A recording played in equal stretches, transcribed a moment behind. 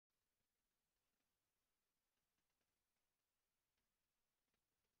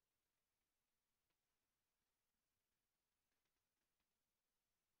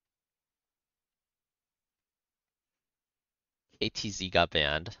KTZ got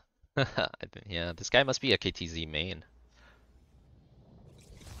banned. Yeah, this guy must be a KTZ main.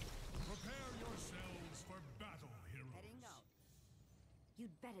 Prepare yourselves for battle, heroes. Heading out.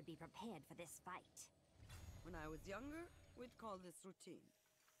 You'd better be prepared for this fight. When I was younger, we'd call this routine.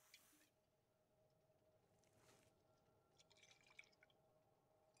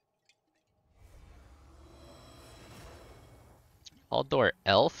 Aldor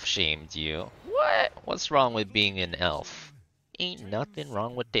elf shamed you. What? What's wrong with being an elf? Ain't nothing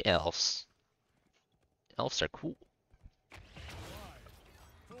wrong with the elves. Elves are cool. 5,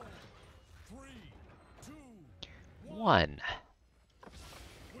 4, 3, 2, 1.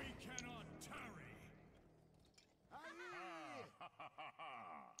 we cannot tarry.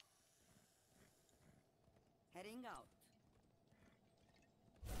 Heading out.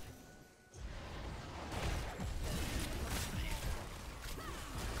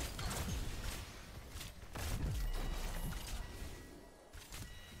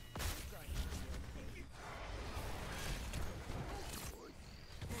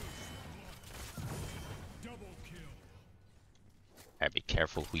 Double kill. Alright, be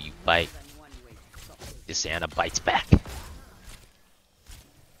careful who you bite. Then one way to stop it. This Anna bites back.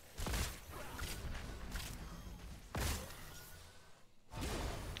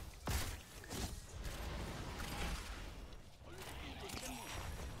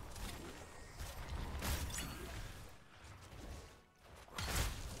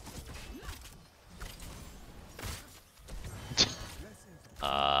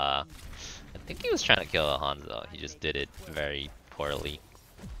 I think he was trying to kill Hanzo. He just did it very poorly.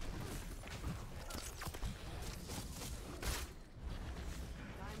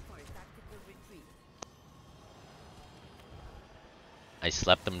 Time for a tactical retreat. I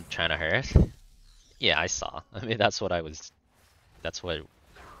slept him trying to hurt. Yeah, I saw. I mean, that's what I was. That's what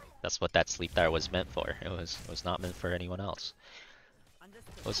that sleep there was meant for. It was not meant for anyone else.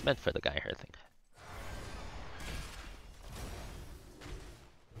 It was meant for the guy hurting.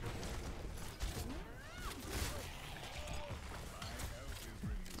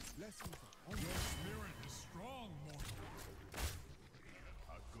 Your spirit is strong, mortal.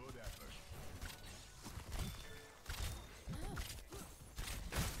 A good effort.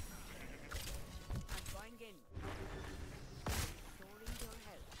 I'm going in. Restoring your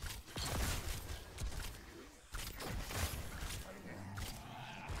health. Restoring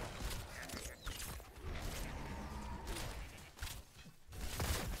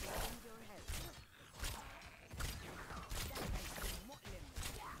your health.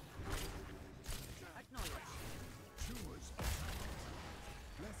 Acknowledge. Choose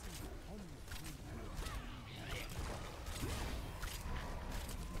blessings upon you.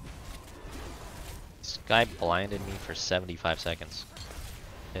 This guy blinded me for 75 seconds.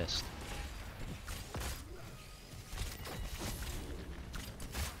 Pissed.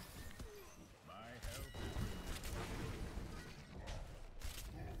 My help is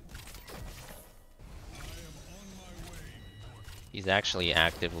I am on my way, mortal. He's actually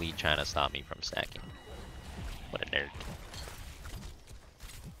actively trying to stop me from stacking. What a nerd.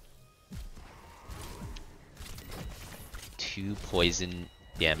 Two poison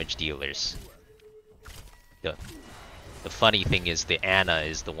damage dealers. The funny thing is the Anna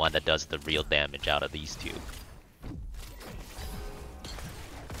is the one that does the real damage out of these two.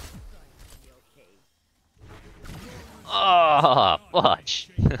 Oh, fudge.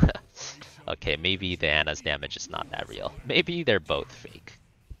 Okay, maybe the Anna's damage is not that real. Maybe they're both fake.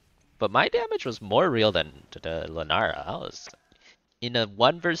 But my damage was more real than the Lunara. I was in a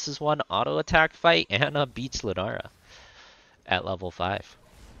 1 versus 1 auto attack fight. Anna beats Lunara at level 5.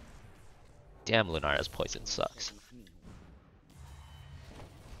 Damn, Lunara's poison sucks.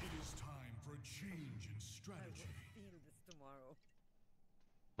 It is time for a change in strategy. Feel this tomorrow.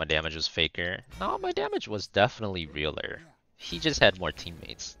 My damage was faker. No, my damage was definitely realer. He just had more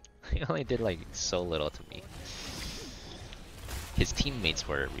teammates. He only did like so little to me. His teammates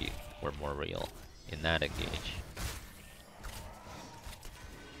were more real in that engage.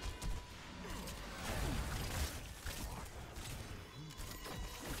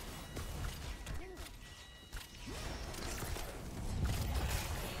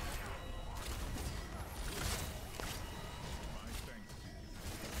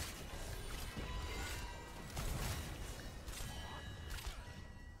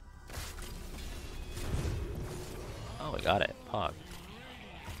 Oh, we got it. Pog.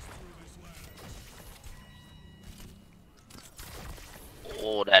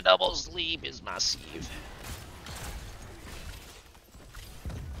 Oh, that double sleep is massive.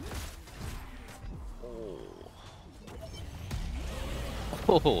 Oh.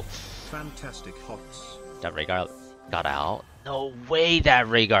 Oh. Fantastic HOTS. That Rhaegar got out. No way that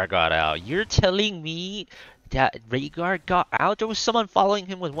Rhaegar got out. You're telling me that Rhaegar got out? There was someone following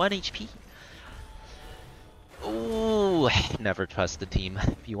him with 1 HP. Ooh, never trust the team.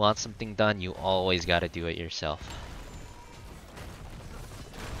 If you want something done, you always gotta do it yourself.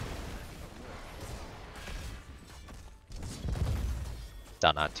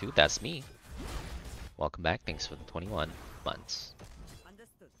 Down on 2, that's me. Welcome back, thanks for the 21 months.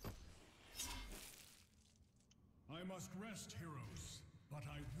 Understood. I must rest, heroes, but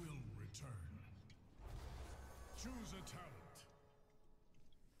I will return. Choose a talent.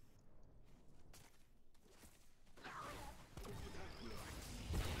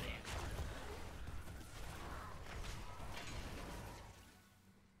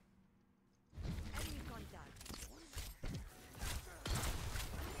 Enemy contact.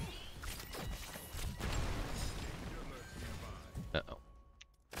 Uh-oh.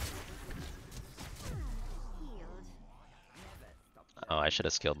 Healed. Oh, I should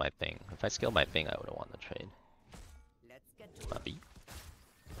have skilled my thing. If I skilled my thing, I would have won the trade. Let's get to Maybe.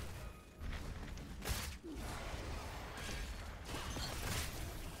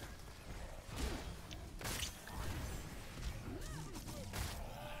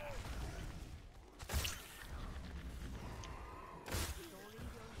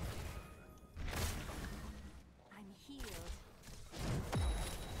 I'm healed.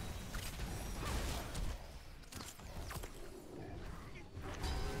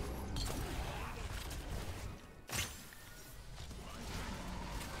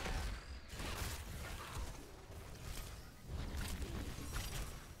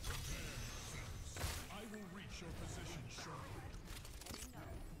 I will reach your position shortly.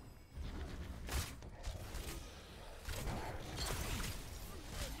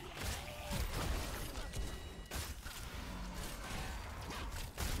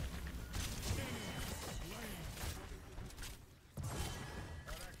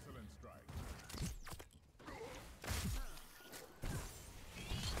 An excellent strike.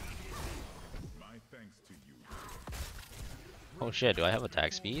 My thanks to you. Oh shit, do I have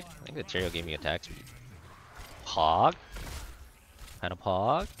attack speed? I think the Cheerio gave me attack speed. Pog? Kinda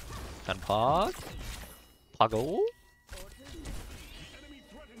pog? Kinda pog? Poggle? Enemy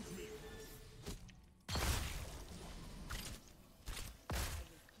threatens me.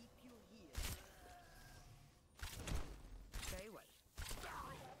 keep you here. Very well.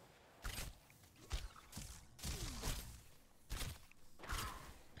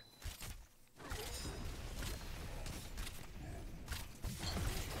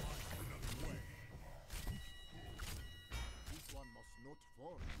 This one must not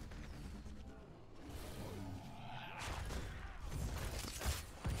fall.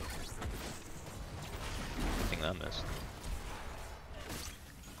 I think that missed.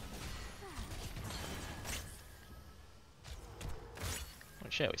 Oh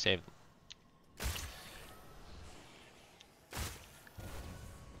shit, we saved.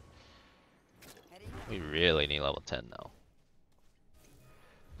 Heading up. We really need level 10 now.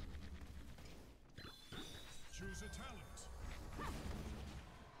 Choose a talent.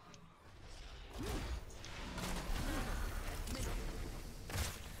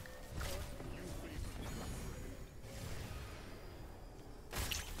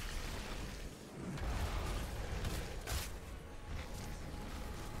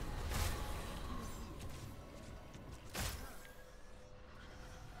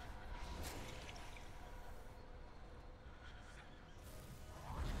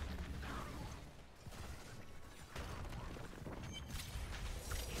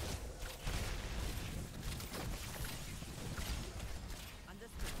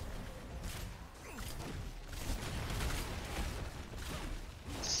 Understood.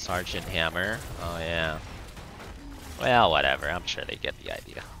 Sergeant Hammer. Oh yeah. Well, whatever. I'm sure they get the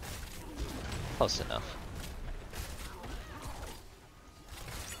idea. Close enough.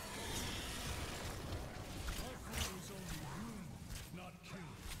 My crew is only wounded, not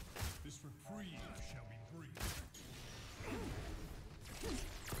killed. This reprieve shall be brief.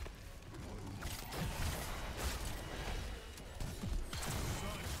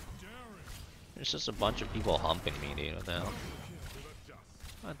 Such daring. There's just a bunch of people humping me, dude. What the hell? With a dust.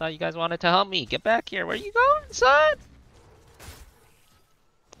 I thought you guys wanted to help me. Get back here. Where you going, son?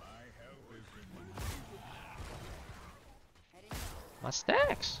 My help is in Heading up. My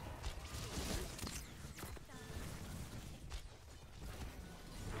stacks.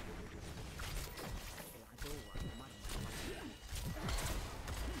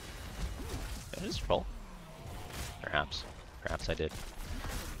 Did I just roll? Perhaps. Perhaps I did.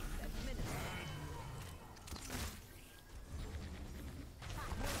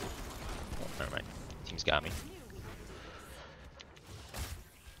 Oh, never mind. Team's got me.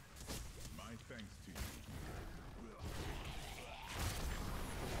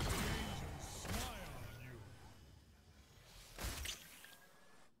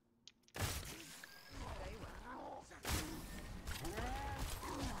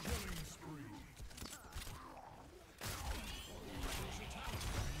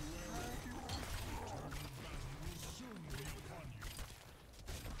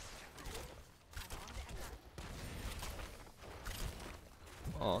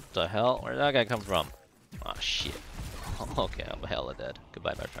 Oh, what the hell? Where did that guy come from? Oh shit. Okay, I'm hella dead.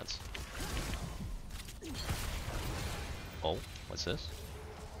 Goodbye, my friends. Oh, what's this?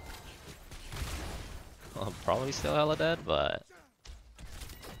 I'm probably still hella dead, but...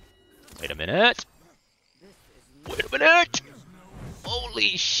 Wait a minute! Wait a minute!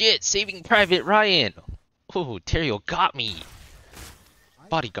 Holy shit! Saving Private Ryan! Oh, Tyrael got me!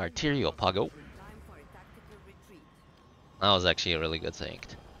 Bodyguard Tyrael, Pago. Time for a tactical retreat. That was actually a really good thing.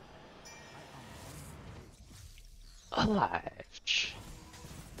 Alive!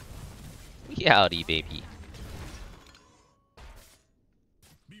 We howdy, baby.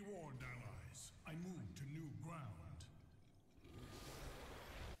 Be warned, allies. I move to new ground.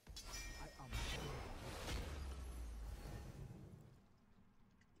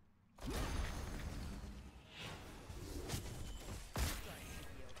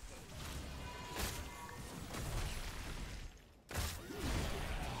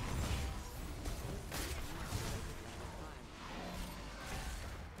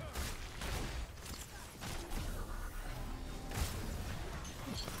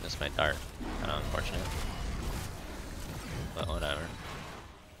 Missed my dart. Kinda unfortunate. But whatever.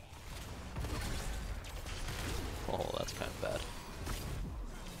 Oh, that's kind of bad.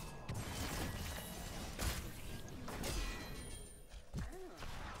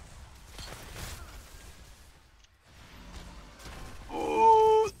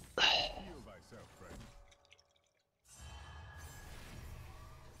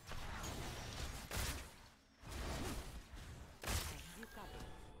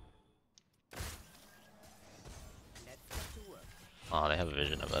 Oh, they have a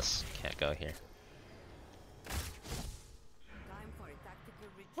vision of us. Can't go here. Time for a tactical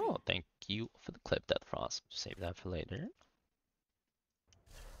retreat. Oh, thank you for the clip, Death Frost. Save that for later.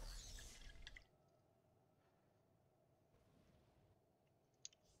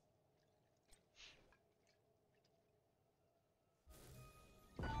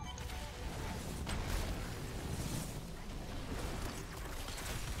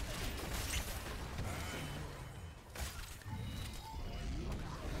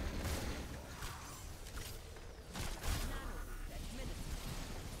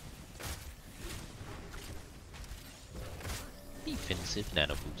 Defensive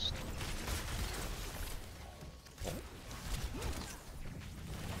Nanoboost. Oh.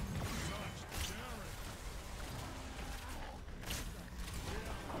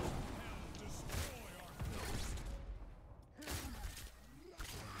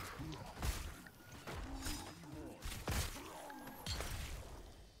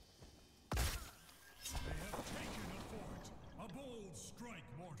 A bold strike,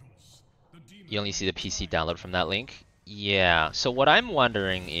 mortals. The demon You only see the PC download from that link? Yeah, so what I'm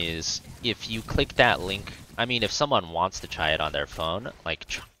wondering is if you click that link, I mean, if someone wants to try it on their phone, like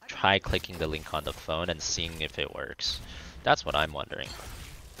try clicking the link on the phone and seeing if it works. That's what I'm wondering.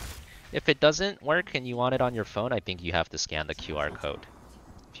 If it doesn't work and you want it on your phone, I think you have to scan the QR code.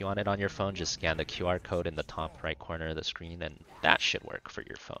 If you want it on your phone, just scan the QR code in the top right corner of the screen and that should work for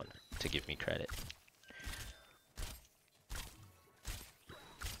your phone, to give me credit.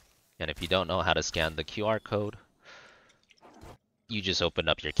 And if you don't know how to scan the QR code, you just open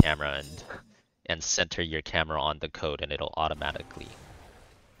up your camera and center your camera on the code and it'll automatically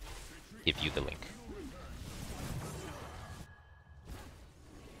give you the link.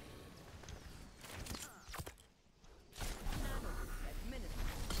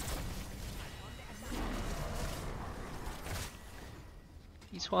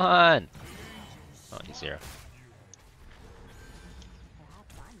 He's one! Oh, he's 0.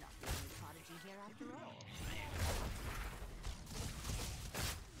 Perhaps I'm not the only prodigy here after all.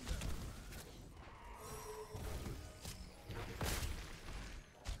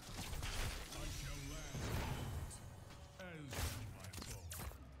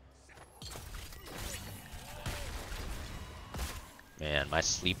 Man, my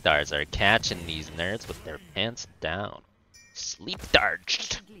sleep darts are catching these nerds with their pants down. Sleep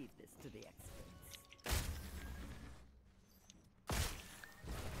darts! Leave this to the experts.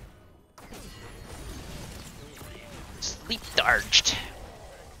 Sleep darts!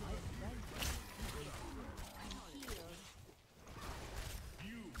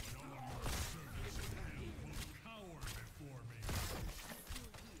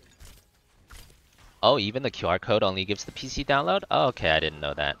 Oh, even the QR code only gives the PC download? Oh, okay, I didn't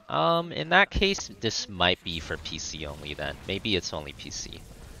know that. In that case, this might be for PC only then. Maybe it's only PC.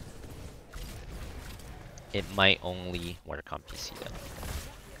 It might only work on PC then.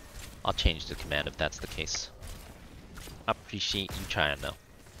 I'll change the command if that's the case. Appreciate you trying though.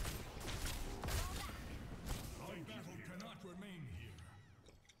 My battle cannot remain here.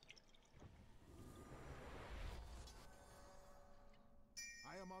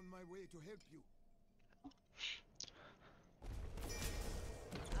 on my way to help you.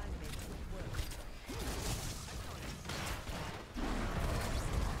 I make quick work.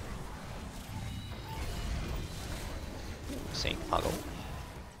 Saint Puggle.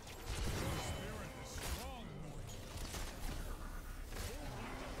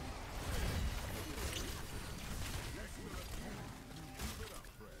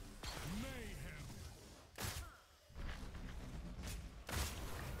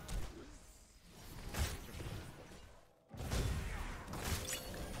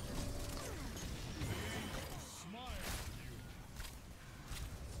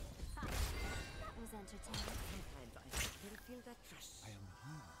 That was entertaining. Sometimes I still feel that rush. I am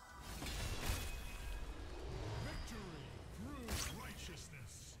healed. Victory through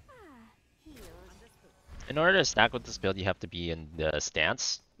righteousness. Healed. In order to stack with this build, you have to be in the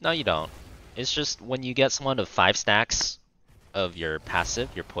stance. No, you don't. It's just when you get someone of 5 stacks of your passive,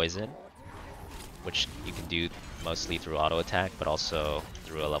 your poison, which you can do mostly through auto attack, but also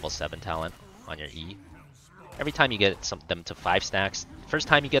through a level 7 talent on your E. Every time you get them to 5 stacks, first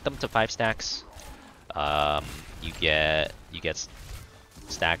time you get them to 5 stacks, you get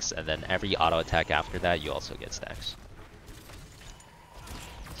stacks, and then every auto attack after that, you also get stacks.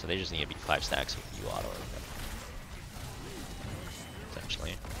 So they just need to be 5 stacks with you auto attack,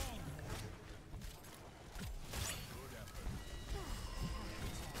 essentially.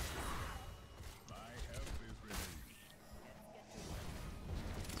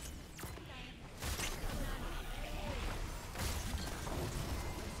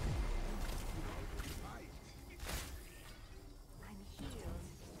 I'm healed.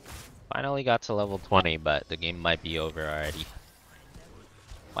 Finally got to level 20, but the game might be over already.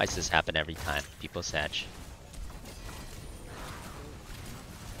 Why does this happen every time? People satch.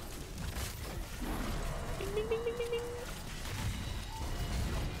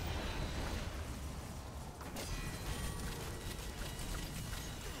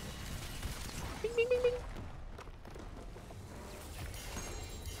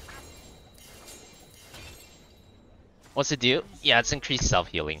 What's it do? Yeah, it's increased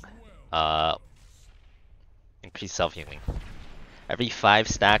self-healing. Increased self-healing. Every 5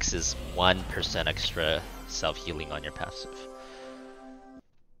 stacks is 1% extra self-healing on your passive.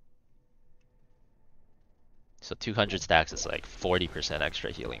 So 200 stacks is like 40% extra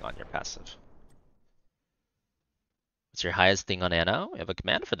healing on your passive. What's your highest thing on Ana? We have a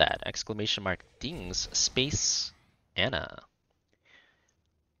command for that. Exclamation mark dings space Ana.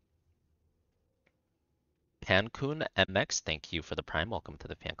 Pankun MX, thank you for the prime. Welcome to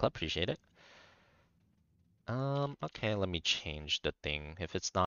the fan club. Appreciate it. Okay, let me change the thing. If it's not